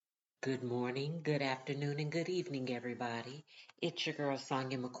Good morning, good afternoon, and good evening, everybody. It's your girl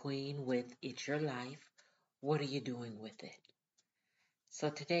Sonia McQueen with It's Your Life. What are you doing with it? So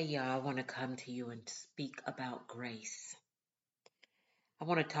today, y'all, I want to come to you and speak about grace. I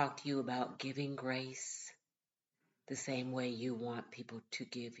want to talk to you about giving grace the same way you want people to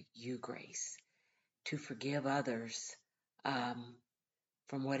give you grace, to forgive others um,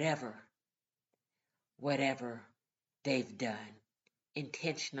 from whatever they've done,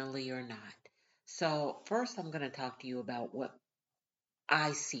 intentionally or not. So first, I'm going to talk to you about what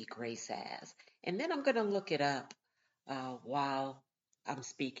I see grace as. And then I'm going to look it up while I'm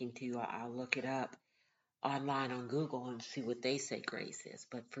speaking to you. I'll look it up online on Google and see what they say grace is.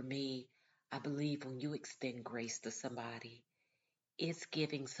 But for me, I believe when you extend grace to somebody, it's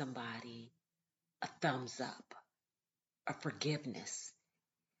giving somebody a thumbs up, a forgiveness,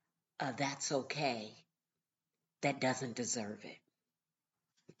 that's okay, that doesn't deserve it.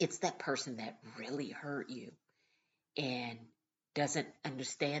 It's that person that really hurt you and doesn't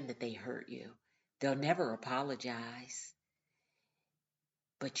understand that they hurt you. They'll never apologize,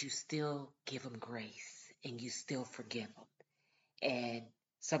 but you still give them grace and you still forgive them. And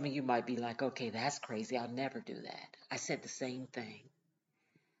some of you might be like, okay, that's crazy. I'll never do that. I said the same thing.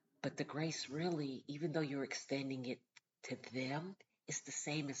 But the grace really, even though you're extending it to them, it's the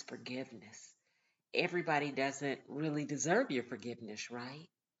same as forgiveness. Everybody doesn't really deserve your forgiveness, right?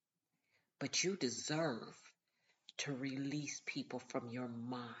 But you deserve to release people from your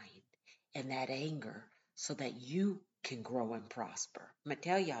mind and that anger so that you can grow and prosper. I'm going to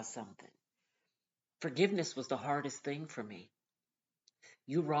tell y'all something. Forgiveness was the hardest thing for me.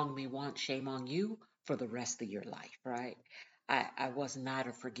 You wronged me once, shame on you for the rest of your life, right? I was not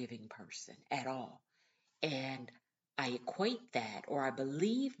a forgiving person at all. And I equate that, or I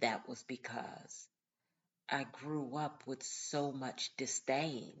believe that was because I grew up with so much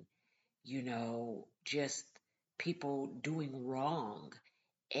disdain, just people doing wrong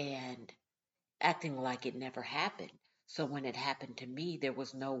and acting like it never happened. So when it happened to me, there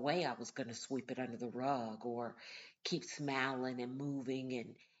was no way I was going to sweep it under the rug or keep smiling and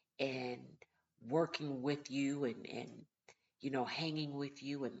moving and working with you and hanging with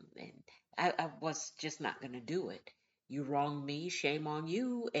you and I was just not going to do it. You wrong me, shame on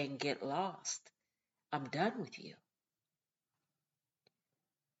you, and get lost. I'm done with you.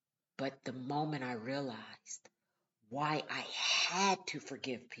 But the moment I realized why I had to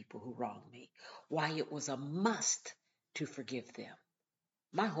forgive people who wronged me, why it was a must to forgive them.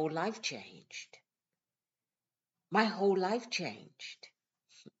 My whole life changed. My whole life changed.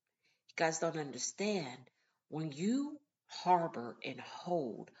 You guys don't understand. When you harbor and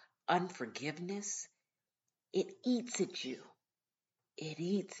hold unforgiveness, it eats at you. It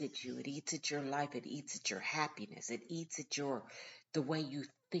eats at you. It eats at your life. It eats at your happiness. It eats at the way you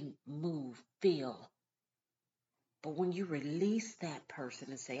think, move, feel. But when you release that person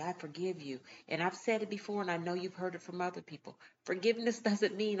and say, I forgive you, and I've said it before and I know you've heard it from other people. Forgiveness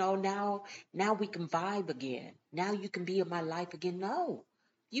doesn't mean, oh, now we can vibe again. Now you can be in my life again. No.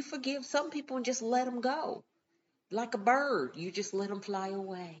 You forgive some people and just let them go. Like a bird, you just let them fly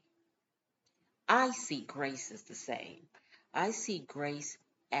away. I see grace as the same. I see grace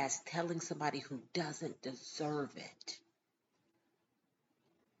as telling somebody who doesn't deserve it,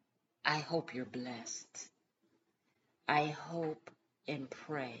 I hope you're blessed. I hope and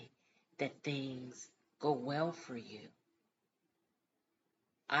pray that things go well for you.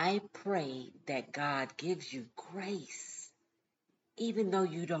 I pray that God gives you grace, even though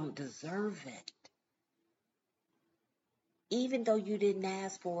you don't deserve it. Even though you didn't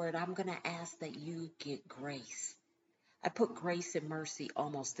ask for it, I'm going to ask that you get grace. I put grace and mercy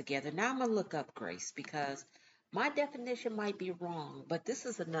almost together. Now I'm going to look up grace because my definition might be wrong, but this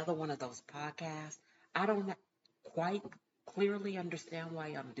is another one of those podcasts. I don't quite clearly understand why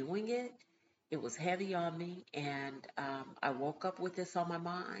I'm doing it. It was heavy on me, and I woke up with this on my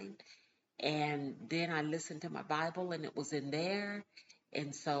mind. And then I listened to my Bible, and it was in there.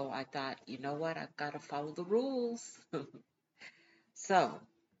 And so I thought, you know what? I've got to follow the rules. So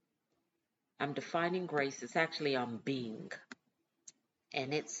I'm defining grace. It's actually on Bing.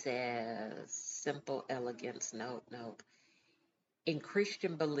 And it says, simple elegance, no. In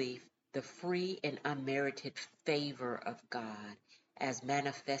Christian belief, the free and unmerited favor of God as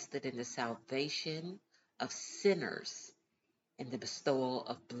manifested in the salvation of sinners and the bestowal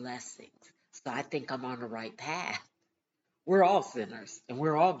of blessings. So I think I'm on the right path. We're all sinners and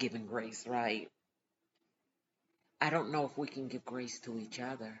we're all given grace, right? I don't know if we can give grace to each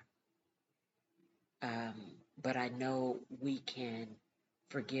other, but I know we can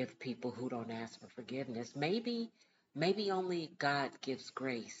forgive people who don't ask for forgiveness. Maybe only God gives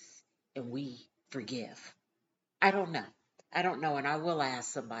grace and we forgive? I don't know. I don't know, and I will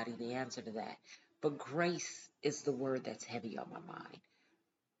ask somebody the answer to that. But grace is the word that's heavy on my mind.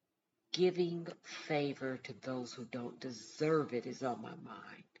 Giving favor to those who don't deserve it is on my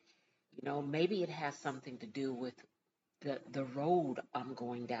mind. Maybe it has something to do with the road I'm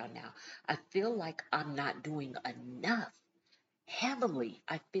going down now. I feel like I'm not doing enough. Heavily,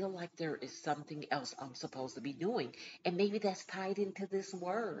 I feel like there is something else I'm supposed to be doing. And maybe that's tied into this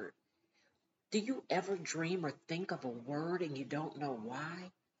word. Do you ever dream or think of a word and you don't know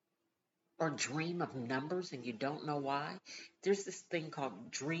why? Or dream of numbers and you don't know why? There's this thing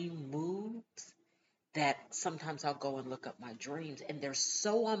called dream moves that sometimes I'll go and look up my dreams and they're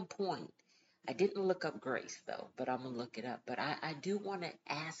so on point. I didn't look up grace though, but I'm going to look it up. But I do want to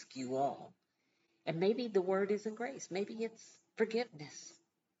ask you all, and maybe the word isn't grace, maybe it's forgiveness.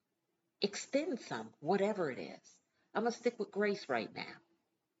 Extend some, whatever it is. I'm going to stick with grace right now.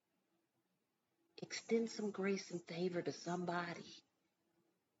 Extend some grace and favor to somebody.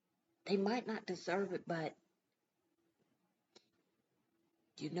 They might not deserve it, but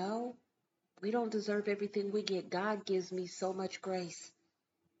you know, we don't deserve everything we get. God gives me so much grace.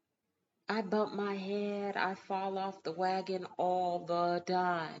 I bump my head, I fall off the wagon all the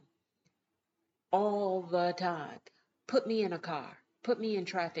time. All the time. Put me in a car, put me in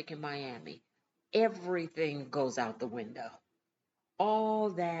traffic in Miami. Everything goes out the window.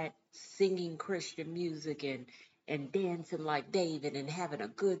 All that singing Christian music and dancing like David and having a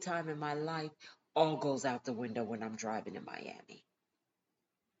good time in my life all goes out the window when I'm driving in Miami.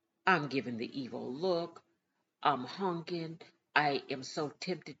 I'm giving the evil look. I'm honking. I am so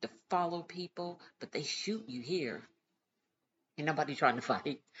tempted to follow people, but they shoot you here. Ain't nobody trying to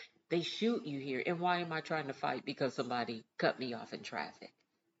fight. They shoot you here. And why am I trying to fight? Because somebody cut me off in traffic.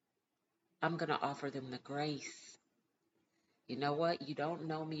 I'm going to offer them the grace. You know what? You don't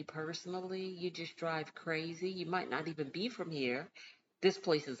know me personally. You just drive crazy. You might not even be from here. This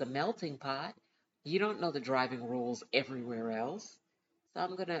place is a melting pot. You don't know the driving rules everywhere else. So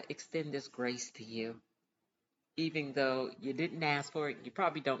I'm going to extend this grace to you. Even though you didn't ask for it, you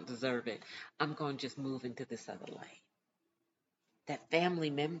probably don't deserve it. I'm going to just move into this other lane. That family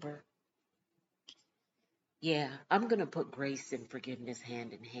member. Yeah, I'm going to put grace and forgiveness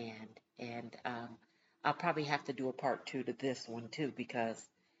hand in hand. And I'll probably have to do a part two to this one too, because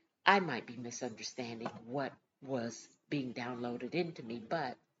I might be misunderstanding what was being downloaded into me.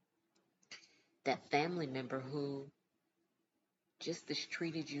 But that family member who just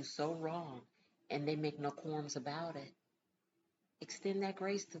treated you so wrong and they make no qualms about it, extend that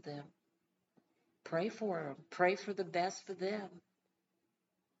grace to them. Pray for them. Pray for the best for them.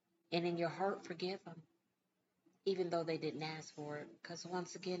 And in your heart, forgive them, even though they didn't ask for it. Because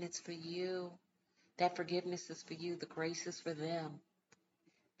once again, it's for you. That forgiveness is for you. The grace is for them.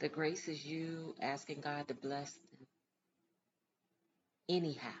 The grace is you asking God to bless them.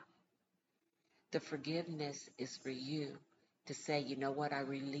 Anyhow, the forgiveness is for you to say, you know what, I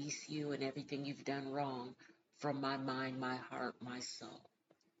release you and everything you've done wrong from my mind, my heart, my soul.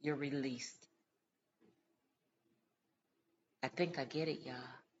 You're released. I think I get it, y'all.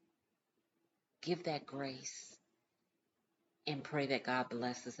 Give that grace and pray that God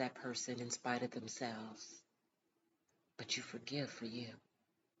blesses that person in spite of themselves. But you forgive for you.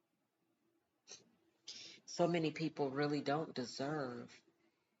 So many people really don't deserve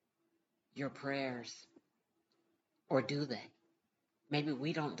your prayers, or do they? Maybe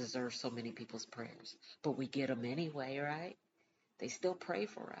we don't deserve so many people's prayers, but we get them anyway, right? They still pray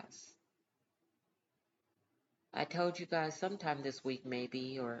for us. I told you guys sometime this week,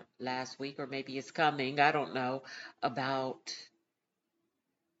 maybe, or last week, or maybe it's coming, I don't know, about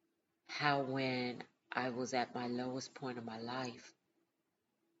how when I was at my lowest point of my life,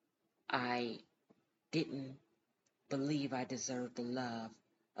 I didn't believe I deserved the love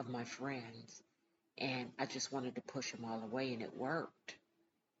of my friends. And I just wanted to push them all away, and it worked.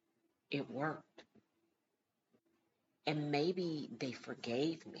 It worked. And maybe they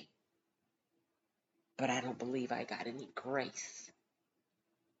forgave me, but I don't believe I got any grace.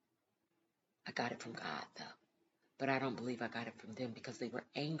 I got it from God, though. But I don't believe I got it from them because they were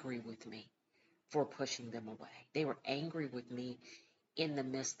angry with me for pushing them away. They were angry with me in the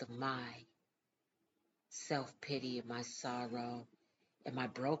midst of my self-pity and my sorrow and my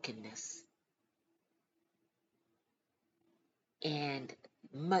brokenness. And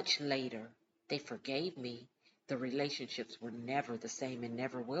much later, they forgave me. The relationships were never the same and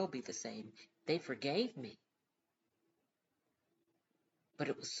never will be the same. They forgave me. But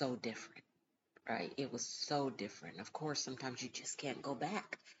it was so different, right? It was so different. Of course, sometimes you just can't go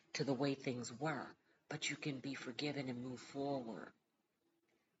back to the way things were, but you can be forgiven and move forward.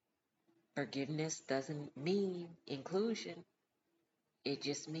 Forgiveness doesn't mean inclusion. It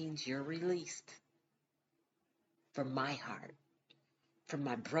just means you're released from my heart, from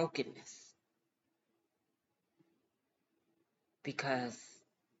my brokenness, because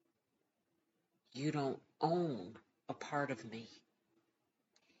you don't own a part of me.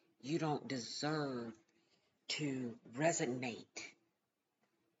 You don't deserve to resonate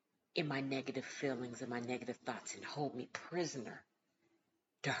in my negative feelings and my negative thoughts and hold me prisoner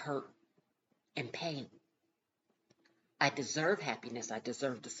to hurt and pain. I deserve happiness. I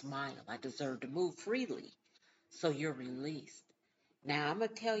deserve to smile. I deserve to move freely. So you're released. Now I'm gonna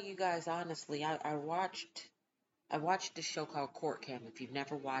tell you guys honestly, I watched this show called Court Cam. If you've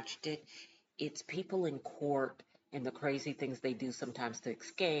never watched it, it's people in court and the crazy things they do sometimes to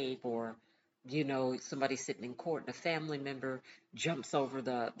escape, or somebody sitting in court and a family member jumps over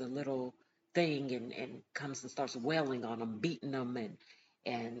the little thing and comes and starts wailing on them, beating them,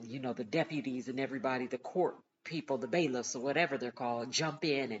 and the deputies and everybody, the court people, the bailiffs or whatever they're called, jump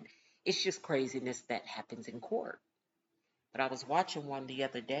in, and it's just craziness that happens in court. But I was watching one the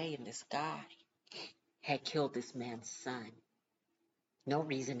other day, and this guy had killed this man's son. No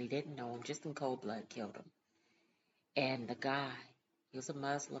reason, he didn't know him, just in cold blood killed him. And the guy, he was a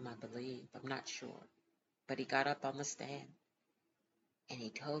Muslim, I believe, I'm not sure. But he got up on the stand and he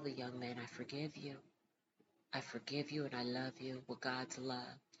told the young man, I forgive you. I forgive you and I love you with God's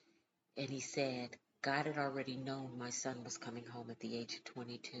love. And he said, God had already known my son was coming home at the age of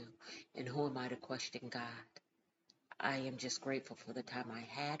 22. And who am I to question God? I am just grateful for the time I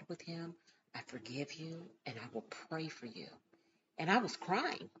had with him. I forgive you and I will pray for you. And I was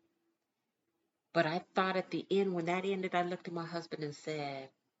crying. But I thought at the end, when that ended, I looked at my husband and said,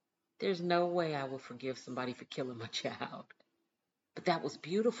 there's no way I will forgive somebody for killing my child. But that was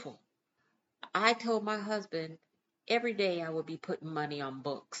beautiful. I told my husband every day I would be putting money on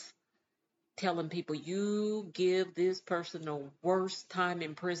books, telling people, you give this person the worst time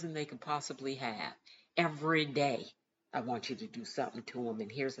in prison they could possibly have. Every day I want you to do something to them, and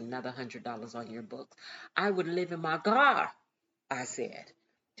here's another $100 on your books. I would live in my car, I said,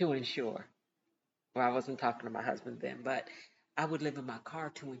 to ensure. Well, I wasn't talking to my husband then, but I would live in my car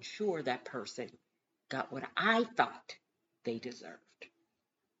to ensure that person got what I thought they deserved.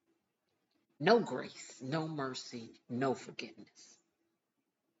 No grace, no mercy, no forgiveness.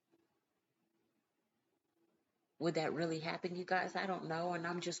 Would that really happen, you guys? I don't know, and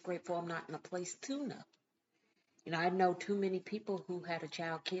I'm just grateful I'm not in a place to know. I know too many people who had a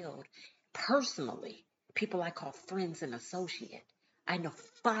child killed. Personally, people I call friends and associates. I know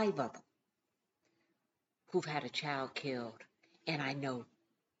 5 of them who've had a child killed, and I know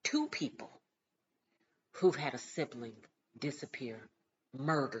 2 people who've had a sibling disappear,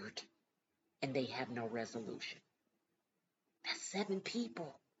 murdered, and they have no resolution. That's 7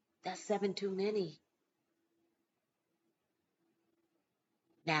 people. That's 7 too many.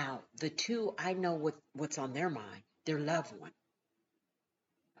 Now, the 2, I know what's on their mind, their loved one.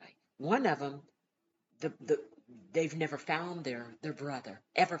 Right? One of them, they've never found their brother,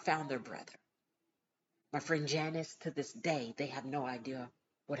 ever found their brother. My friend Janice, to this day, they have no idea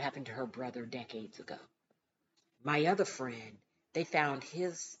what happened to her brother decades ago. My other friend, they found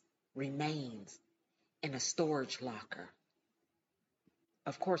his remains in a storage locker.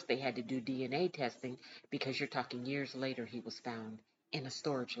 Of course, they had to do DNA testing because you're talking years later he was found in a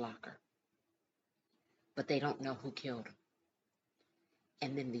storage locker. But they don't know who killed him.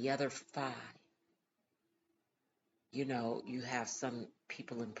 And then the other 5, you have some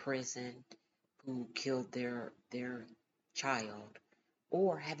people in prison who killed their child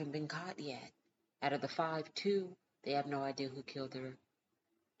or haven't been caught yet. Out of the 5, 2, they have no idea who killed their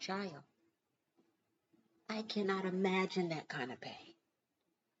child. I cannot imagine that kind of pain.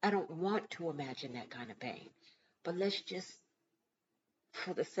 I don't want to imagine that kind of pain. But let's just,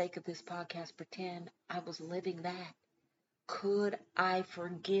 for the sake of this podcast, pretend I was living that. Could I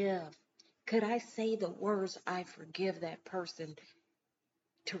forgive? Could I say the words, I forgive that person,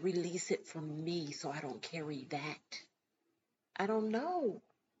 to release it from me so I don't carry that? I don't know.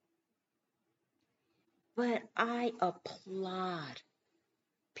 But I applaud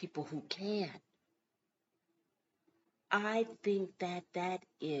people who can. I think that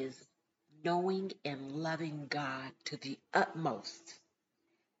is knowing and loving God to the utmost.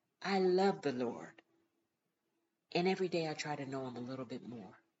 I love the Lord. And every day I try to know him a little bit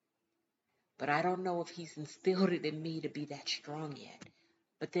more. But I don't know if he's instilled it in me to be that strong yet.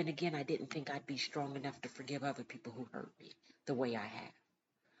 But then again, I didn't think I'd be strong enough to forgive other people who hurt me the way I have.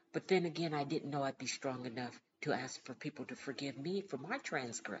 But then again, I didn't know I'd be strong enough to ask for people to forgive me for my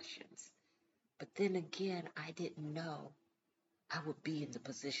transgressions. But then again, I didn't know I would be in the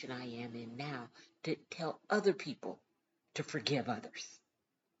position I am in now to tell other people to forgive others.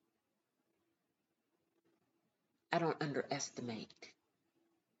 I don't underestimate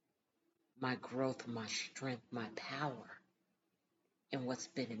my growth, my strength, my power, and what's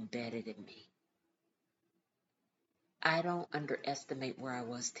been embedded in me. I don't underestimate where I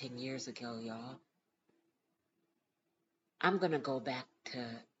was 10 years ago, y'all. I'm going to go back to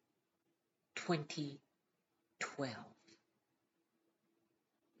 2012.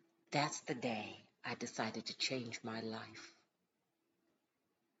 That's the day I decided to change my life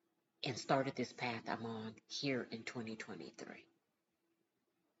and started this path I'm on here in 2023.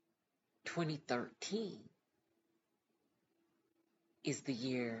 2013 is the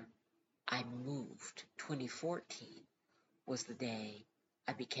year I moved. 2014 was the day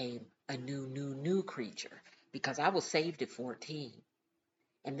I became a new creature because I was saved at 14.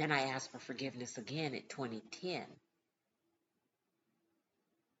 And then I asked for forgiveness again at 2010.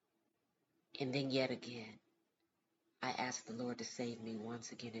 And then yet again, I asked the Lord to save me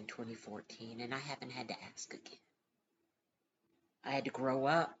once again in 2014. And I haven't had to ask again. I had to grow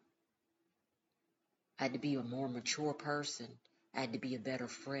up. I had to be a more mature person. I had to be a better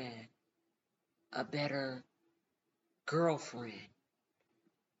friend, a better girlfriend,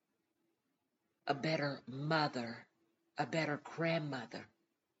 a better mother, a better grandmother,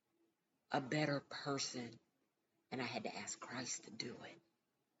 a better person. And I had to ask Christ to do it.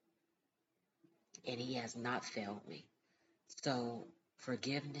 And he has not failed me. So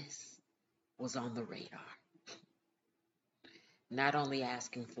forgiveness was on the radar. Not only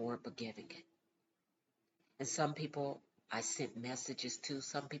asking for it, but giving it. And some people I sent messages to,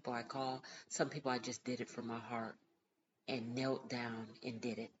 some people I called, some people I just did it from my heart and knelt down and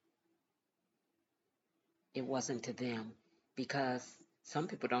did it. It wasn't to them because some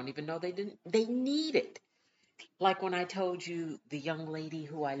people don't even know they need it. Like when I told you the young lady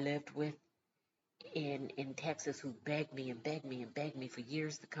who I lived with in Texas who begged me and begged me and begged me for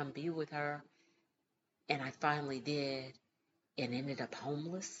years to come be with her. And I finally did and ended up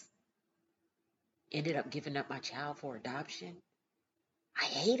homeless. Ended up giving up my child for adoption. I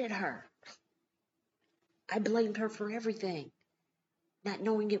hated her. I blamed her for everything, not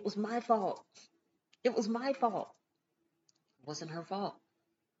knowing it was my fault. It was my fault. It wasn't her fault.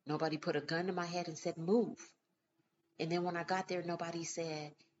 Nobody put a gun to my head and said, move. And then when I got there, nobody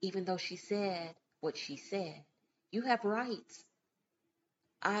said, even though she said what she said, you have rights.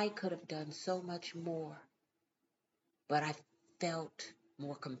 I could have done so much more, but I felt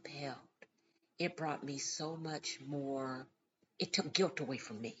more compelled. It brought me so much more. It took guilt away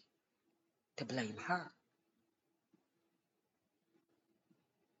from me to blame her.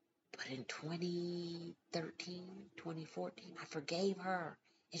 But in 2013, 2014, I forgave her.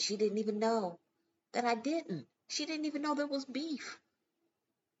 And she didn't even know that I didn't. She didn't even know there was beef.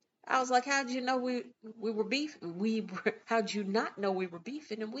 I was like, how'd you know we were beefing? How'd you not know we were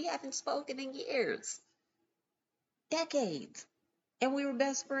beefing? And we haven't spoken in years, decades. And we were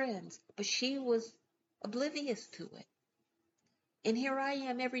best friends. But she was oblivious to it. And here I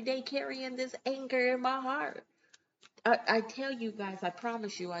am every day carrying this anger in my heart. I tell you guys, I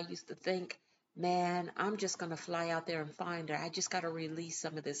promise you, I used to think, man, I'm just going to fly out there and find her. I just got to release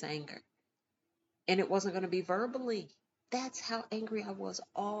some of this anger. And it wasn't going to be verbally. That's how angry I was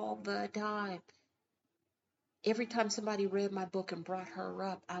all the time. Every time somebody read my book and brought her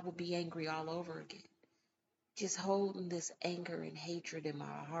up, I would be angry all over again. Just holding this anger and hatred in my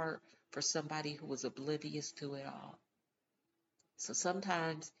heart for somebody who was oblivious to it all. So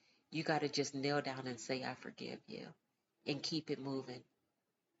sometimes you got to just kneel down and say, I forgive you, and keep it moving.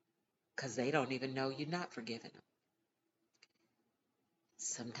 Because they don't even know you're not forgiving them.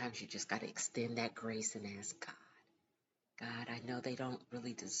 Sometimes you just got to extend that grace and ask God, God, I know they don't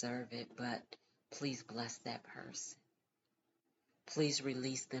really deserve it, but please bless that person. Please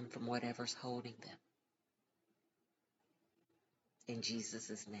release them from whatever's holding them. In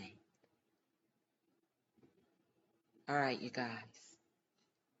Jesus' name. All right, you guys.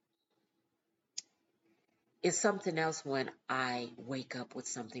 It's something else when I wake up with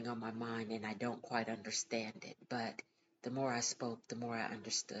something on my mind and I don't quite understand it. But the more I spoke, the more I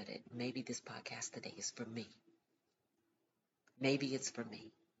understood it. Maybe this podcast today is for me. Maybe it's for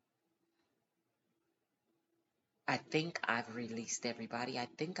me. I think I've released everybody. I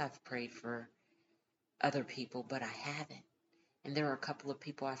think I've prayed for other people, but I haven't. And there are a couple of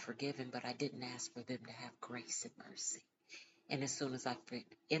people I've forgiven, but I didn't ask for them to have grace and mercy. And as soon as I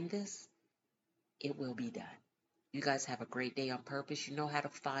end this, it will be done. You guys have a great day on purpose. You know how to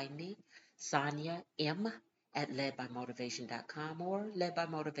find me. Sonia M. at ledbymotivation.com or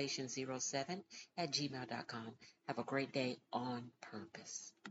ledbymotivation07 at gmail.com. Have a great day on purpose.